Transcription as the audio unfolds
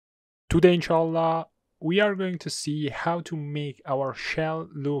Today, inshallah, we are going to see how to make our shell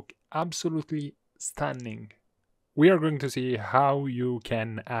look absolutely stunning. We are going to see how you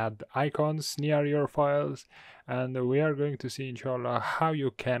can add icons near your files, and we are going to see, inshallah, how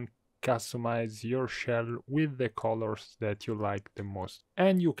you can customize your shell with the colors that you like the most.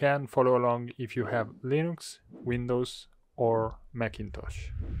 And you can follow along if you have Linux, Windows, or Macintosh.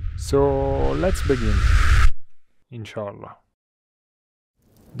 So let's begin, inshallah.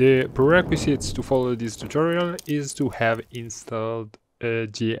 The prerequisites to follow this tutorial is to have installed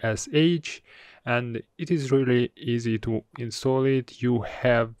𝗧𝗧𝗘𝗥, and it is really easy to install it. You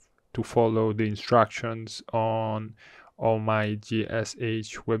have to follow the instructions on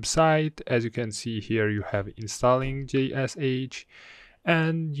OhMyZsh website. As you can see here, you have installing 𝗧𝗧𝗘𝗥,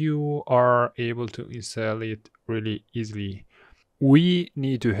 and you are able to install it really easily. We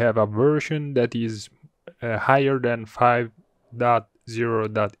need to have a version that is higher than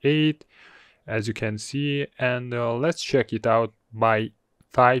 5.0.8, as you can see, and let's check it out by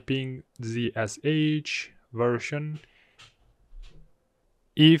typing 𝗧𝗧𝗘𝗥 version.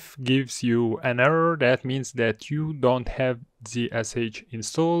 If gives you an error, that means that you don't have 𝗧𝗧𝗘𝗥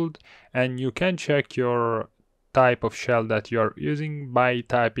installed, and you can check your type of shell that you are using by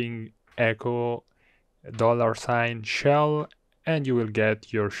typing echo $shell, and you will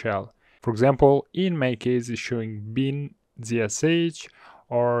get your shell. For example, in my case it's showing bin 𝗧𝗧𝗘𝗥,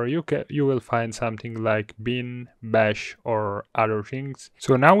 or you will find something like bin, bash, or other things.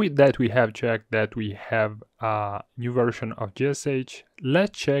 So now that we have checked that we have a new version of 𝗧𝗧𝗘𝗥,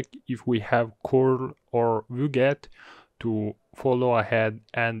 let's check if we have curl or wget to follow ahead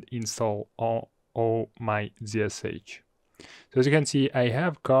and install OhMyZsh. So as you can see, I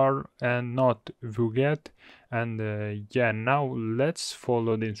have curl and not wget, and yeah, now let's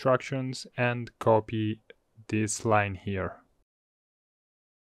follow the instructions and copy this line here.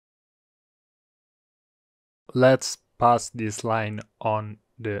 Let's pass this line on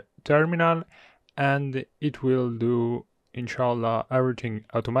the terminal, and it will do, inshallah, everything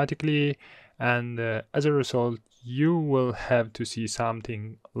automatically, and as a result you will have to see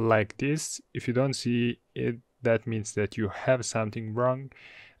something like this. If you don't see it, that means that you have something wrong,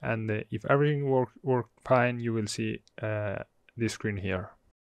 and if everything worked fine, you will see this screen here.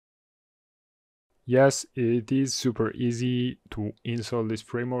 Yes, it is super easy to install this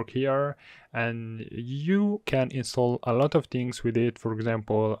framework here, and you can install a lot of things with it. For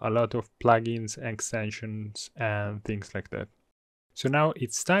example, a lot of plugins, extensions, and things like that. So now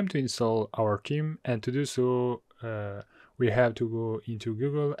it's time to install our theme, and to do so we have to go into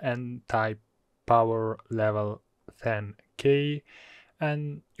Google and type powerlevel10k,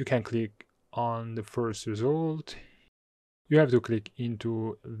 and you can click on the first result. You have to click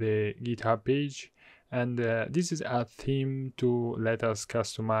into the GitHub page, and this is a theme to let us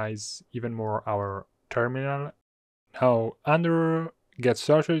customize even more our terminal. Now, under Get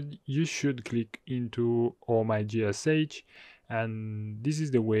Started, you should click into OhMyZsh, and this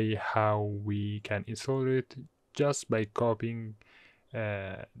is the way how we can install it, just by copying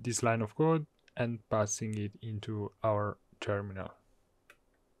this line of code and passing it into our terminal.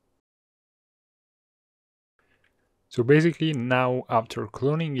 So basically now, after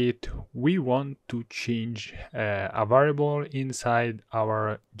cloning it, we want to change a variable inside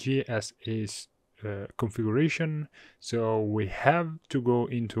our 𝗧𝗧𝗘𝗥 configuration. So we have to go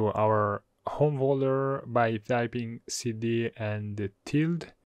into our home folder by typing cd and the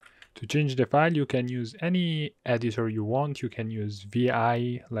tilde. To change the file, you can use any editor you want. You can use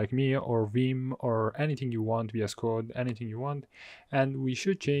VI like me, or Vim, or anything you want, VS Code, anything you want. And we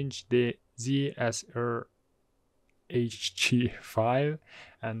should change the 𝗧𝗧𝗘𝗥 file,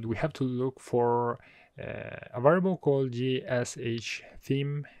 and we have to look for a variable called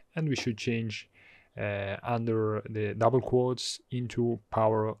𝗧𝗧𝗘𝗏, and we should change under the double quotes into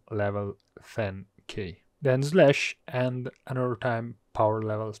powerlevel10k, then slash, and another time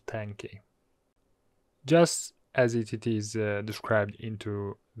powerlevel10k, just as it is described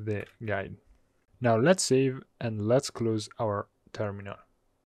into the guide. Now let's save and let's close our terminal.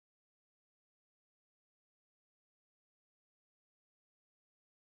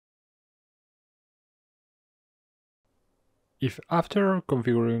 If after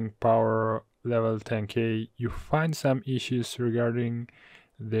configuring powerlevel10k you find some issues regarding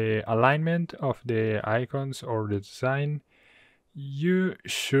the alignment of the icons or the design, you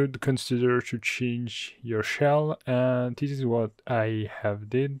should consider to change your shell, and this is what I have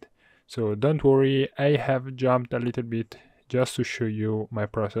did. So don't worry, I have jumped a little bit just to show you my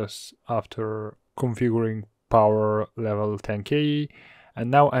process after configuring powerlevel10k, And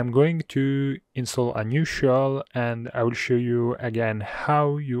now I'm going to install a new shell, and I will show you again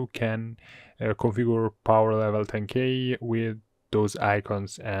how you can configure powerlevel10k with those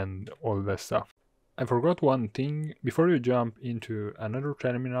icons and all that stuff. I forgot one thing. Before you jump into another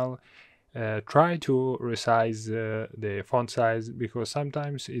terminal, try to resize the font size, because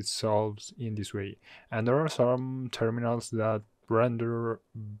sometimes it solves in this way. And there are some terminals that render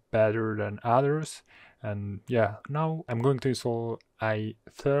better than others. And yeah, now I'm going to install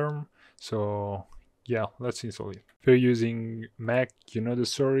𝗧𝗏𝗘𝗦𝗧𝗦. So yeah, let's install it. If you're using Mac, you know the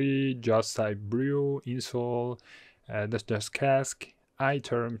story. Just type brew install --cask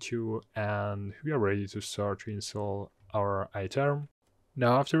𝗧𝗏𝗘𝗦𝗧𝗏, and we are ready to start to install our 𝗧𝗏𝗘𝗦.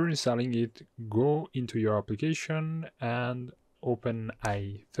 Now, after installing it, go into your application and open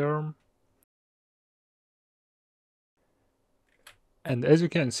𝗧𝗏𝗘𝗦𝗧𝗏. And as you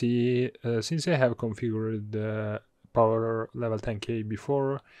can see, since I have configured the powerlevel10k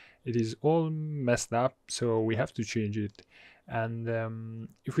before, it is all messed up, so we have to change it. And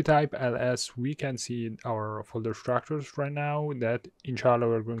if we type ls, we can see our folder structures right now that inshallah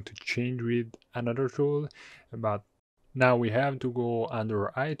we're going to change with another tool. But now we have to go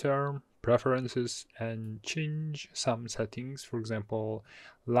under 𝗧𝗏𝗘𝗦𝗧𝗏, preferences, and change some settings, for example,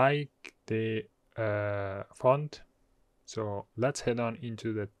 like the font. So let's head on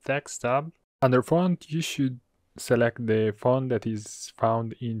into the text tab. Under font, you should select the font that is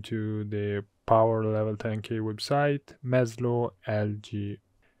found into the powerlevel10k website, 𝗍𝗏 LG.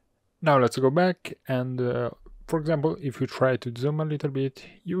 Now let's go back, and for example, if you try to zoom a little bit,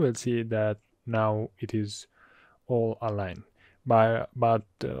 you will see that now it is all aligned. But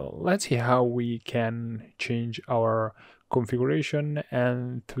let's see how we can change our configuration,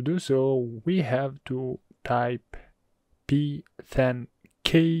 and to do so we have to type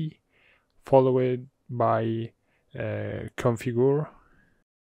𝗑𝗏𝗘 followed by configure.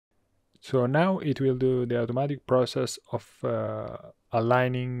 So now it will do the automatic process of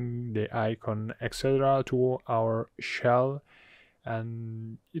aligning the icon etc. to our shell,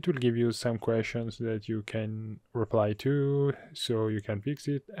 and it will give you some questions that you can reply to, so you can fix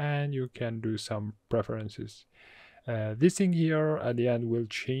it and you can do some preferences. This thing here at the end will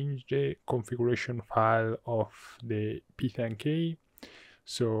change the configuration file of the 𝗑𝗏𝗘𝗦,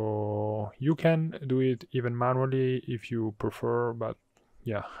 so you can do it even manually if you prefer, but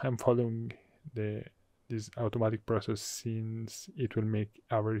yeah, I'm following this automatic process since it will make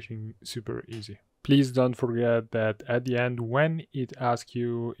everything super easy. Please don't forget that at the end, when it asks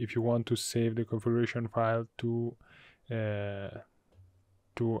you if you want to save the configuration file to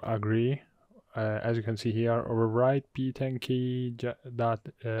agree, as you can see here, overwrite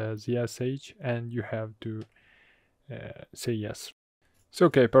𝗑𝗏𝗘𝗦.zsh, and you have to say yes. So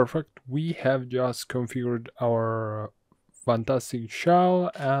okay, perfect. We have just configured our fantastic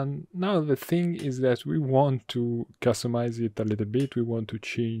shell, and now the thing is that we want to customize it a little bit. We want to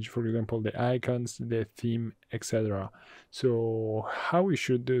change, for example, the icons, the theme, etc. So how we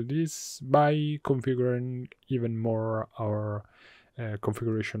should do this? By configuring even more our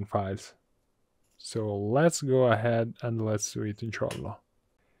configuration files. So let's go ahead and let's do it, inshallah.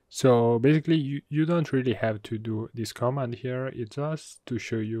 So basically you don't really have to do this command here, it's just to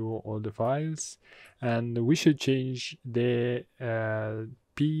show you all the files, and we should change the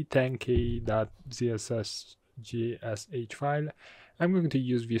𝗑𝗏𝗘𝗦𝗧𝗏𝗧𝗔𝗬𝗏 file. I'm going to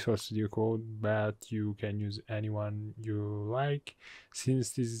use Visual Studio Code, but you can use anyone you like.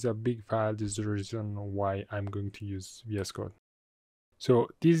 Since this is a big file, this is the reason why I'm going to use VS Code. So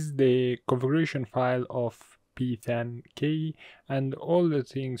this is the configuration file of 𝗑𝗏𝗘𝗦 and all the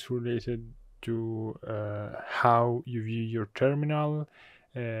things related to how you view your terminal,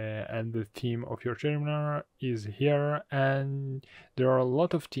 and the theme of your terminal is here, and there are a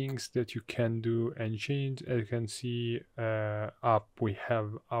lot of things that you can do and change. As you can see up, we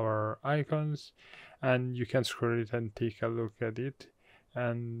have our icons, and you can scroll it and take a look at it,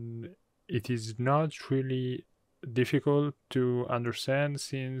 and it is not really difficult to understand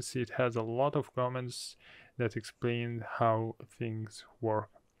since it has a lot of comments that explain how things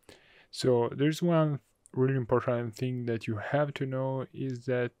work. So there's one really important thing that you have to know is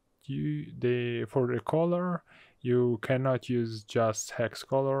that for the color you cannot use just hex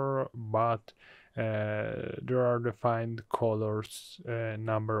color, but there are defined colors,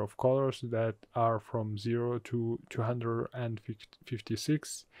 number of colors that are from 0 to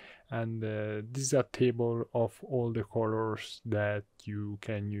 256, and this is a table of all the colors that you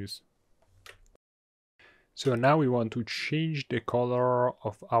can use. So now we want to change the color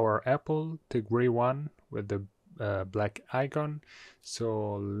of our apple, the gray one with the black icon.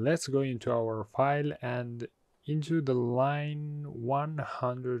 So let's go into our file, and into the line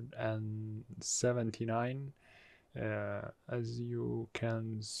 179. As you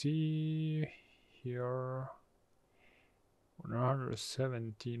can see here,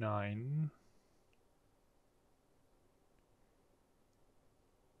 179.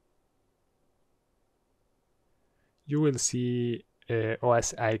 You will see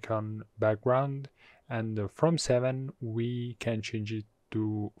OS icon background, and from 7 we can change it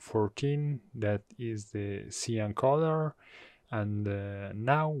to 14. That is the cyan color, and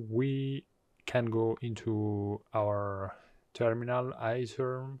now we can go into our terminal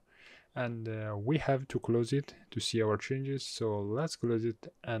𝗧𝗟𝗘𝗦𝗧𝗧𝗦, and we have to close it to see our changes. So let's close it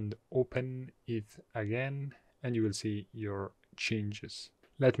and open it again, and you will see your changes.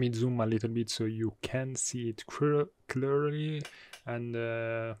 Let me zoom a little bit so you can see it clearly, and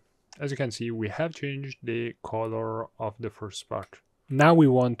as you can see, we have changed the color of the first part. Now we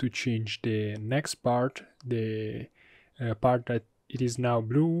want to change the next part, the part that it is now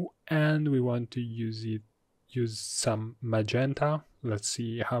blue, and we want to use some magenta. Let's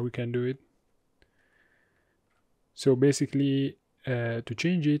see how we can do it. So basically, to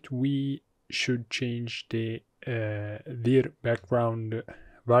change it, we should change the dir background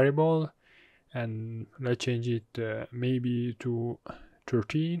variable, and let's change it maybe to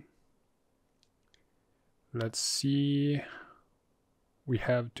 13. Let's see. We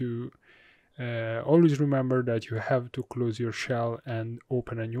have to always remember that you have to close your shell and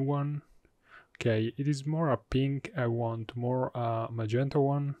open a new one. Okay, it is more a pink. I want more a magenta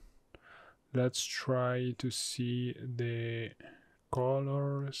one. Let's try to see the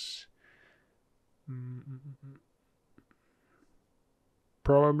colors.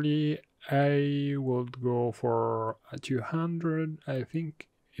 Probably I would go for a 200. I think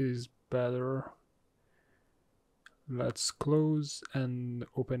it is better. Let's close and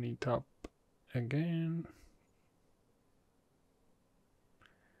open it up again.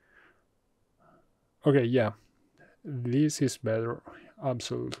 Okay, yeah, this is better,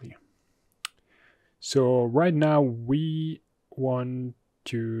 absolutely. So right now we want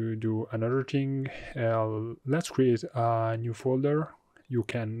to do another thing. Let's create a new folder. You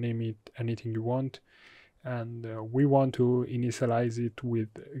can name it anything you want, and we want to initialize it with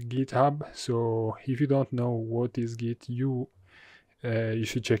GitHub. So if you don't know what is Git, you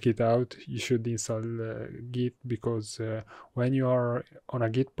should check it out. You should install Git, because when you are on a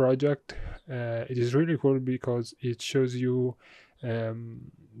Git project, it is really cool because it shows you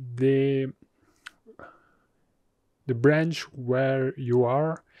the branch where you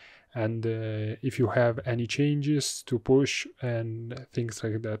are, and if you have any changes to push and things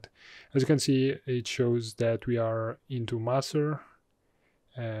like that. As you can see, it shows that we are into master.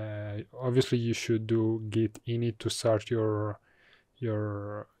 Obviously you should do git init to start your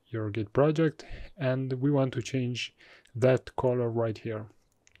Git project, and we want to change that color right here.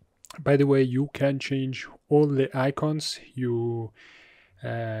 By the way, you can change all the icons.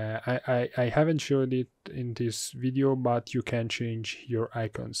 I haven't showed it in this video, but you can change your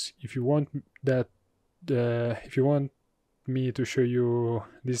icons. If you want that, if you want me to show you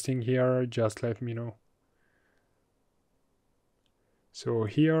this thing here, just let me know. So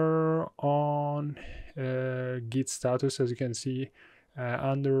here on Git status, as you can see,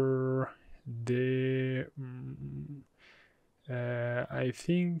 under the I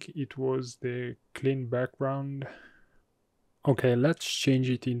think it was the clean background. Okay, let's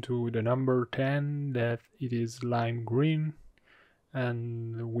change it into the number 10, that it is lime green,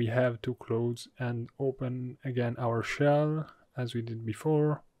 and we have to close and open again our shell as we did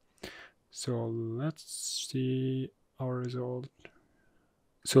before. So let's see our result.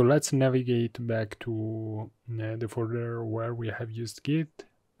 So let's navigate back to the folder where we have used Git,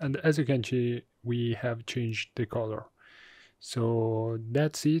 and as you can see, we have changed the color. So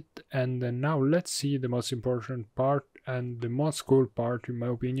that's it, and now let's see the most important part and the most cool part, in my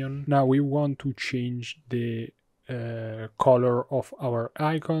opinion. Now we want to change the color of our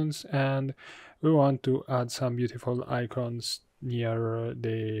icons, and we want to add some beautiful icons near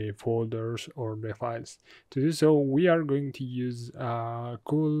the folders or the files. To do so, we are going to use a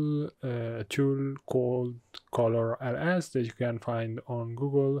cool tool called colorls that you can find on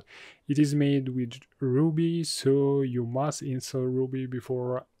Google. It is made with Ruby, so you must install Ruby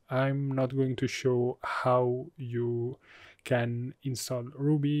before. I'm not going to show how you can install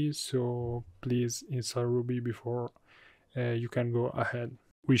Ruby, so please install Ruby before you can go ahead.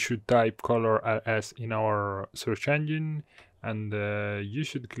 We should type colorls in our search engine, and you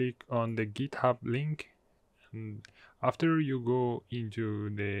should click on the GitHub link, and after you go into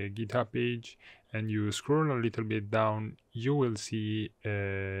the GitHub page and you scroll a little bit down, you will see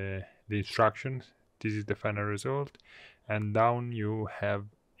the instructions this is the final result, and down you have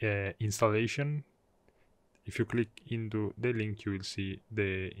installation. If you click into the link, you will see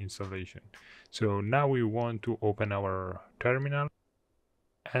the installation. So now we want to open our terminal,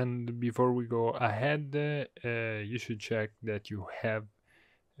 and before we go ahead, you should check that you have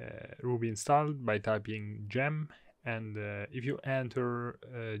Ruby installed by typing gem, and if you enter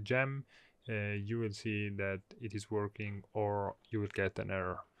gem, you will see that it is working, or you will get an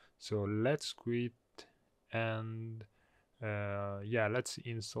error. So let's quit, and yeah, let's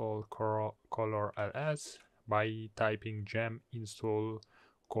install colorls by typing gem install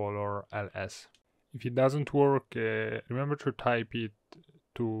colorls. If it doesn't work, remember to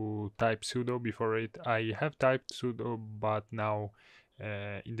type sudo before it. I have typed sudo, but now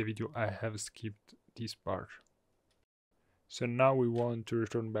in the video I have skipped this part. So now we want to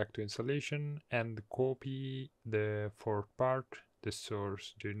return back to installation and copy the fourth part, the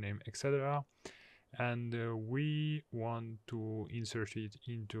source, the name, etc. And we want to insert it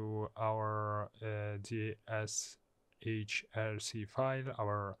into our 𝗧𝗓𝗧𝗘𝗥 file,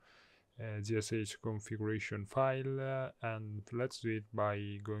 our 𝗧𝗓𝗧 configuration file, and let's do it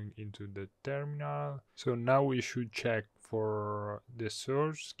by going into the terminal. So now we should check for the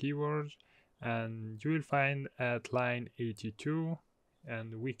source keyword, and you will find at line 82,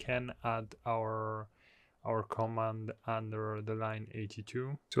 and we can add our command under the line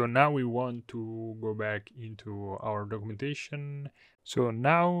 82. So now we want to go back into our documentation. So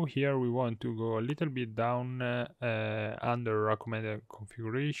now here we want to go a little bit down under recommended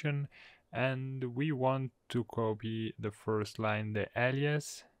configuration, and we want to copy the first line, the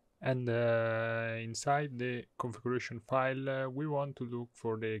alias, and inside the configuration file we want to look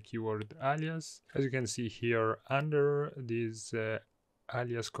for the keyword alias. As you can see here, under this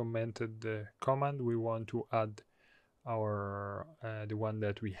alias commented command, we want to add our the one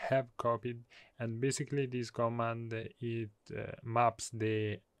that we have copied, and basically this command, it maps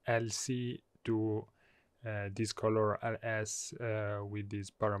the LC to this colorls with these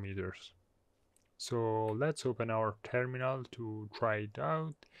parameters. So let's open our terminal to try it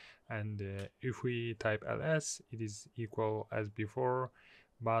out, and if we type ls, it is equal as before,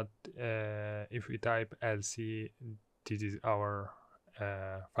 but if we type lc, this is our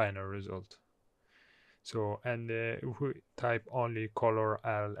final result. So, and if we type only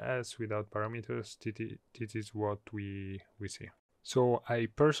colorls without parameters, this is what we see. So I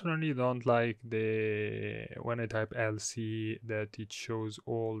personally don't like when I type lc that it shows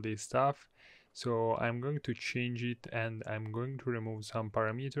all this stuff. So I'm going to change it, and I'm going to remove some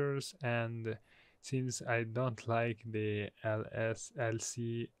parameters, and since I don't like the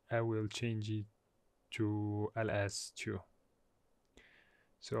lc, I will change it to ls2.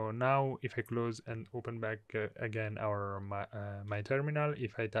 So now if I close and open back again my terminal,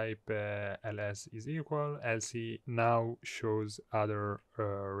 if I type ls is equal, lc now shows other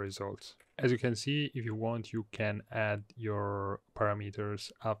results. As you can see, if you want, you can add your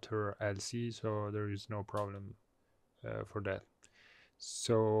parameters after lc, so there is no problem for that.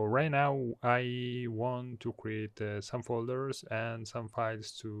 So right now I want to create some folders and some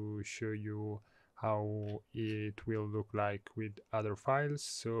files to show you how it will look like with other files,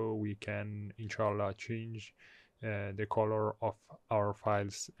 so we can inshallah change the color of our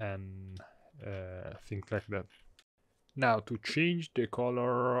files and things like that. Now, to change the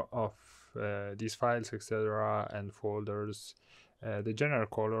color of these files, etc., and folders, the general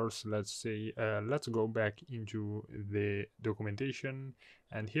colors, let's go back into the documentation,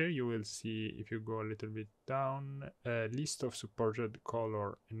 and here you will see, if you go a little bit down, a list of supported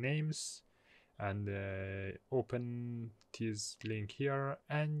color names, and open this link here,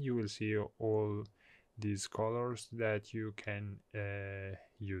 and you will see all these colors that you can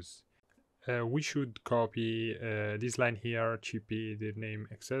use. We should copy this line here, chippy, the name,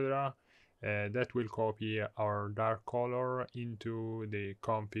 etc. That will copy our dark color into the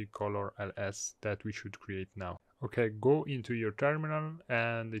config colorls that we should create now. Okay, go into your terminal,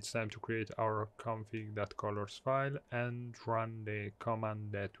 and it's time to create our config.colors file and run the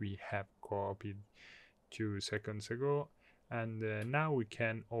command that we have copied 2 seconds ago. And now we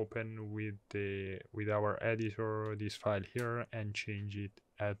can open with our editor this file here and change it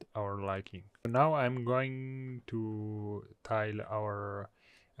at our liking. So now I'm going to tile our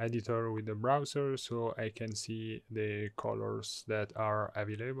editor with the browser so I can see the colors that are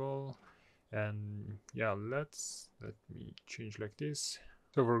available. And yeah, let me change like this.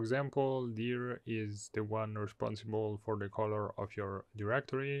 So for example, dir is the one responsible for the color of your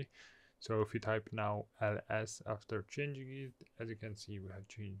directory. So if we type now ls after changing it, as you can see, we have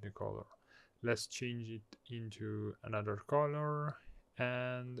changed the color. Let's change it into another color,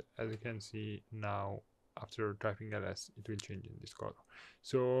 and as you can see now, after typing ls, it will change in this color.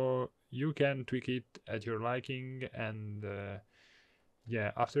 So you can tweak it at your liking, and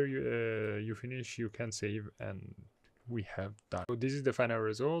yeah, after you finish, you can save, and we have done. So this is the final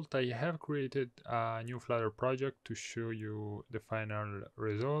result. I have created a new Flutter project to show you the final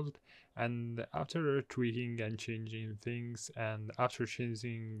result, and after tweaking and changing things, and after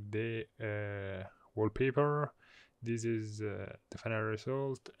changing the wallpaper, this is the final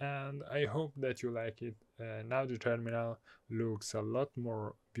result, and I hope that you like it. Now the terminal looks a lot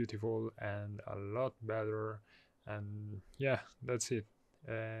more beautiful and a lot better, and yeah, that's it.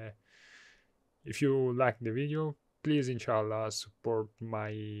 If you like the video, please inshallah support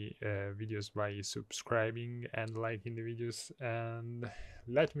my videos by subscribing and liking the videos, and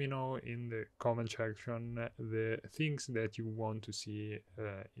let me know in the comment section the things that you want to see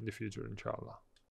in the future, inshallah.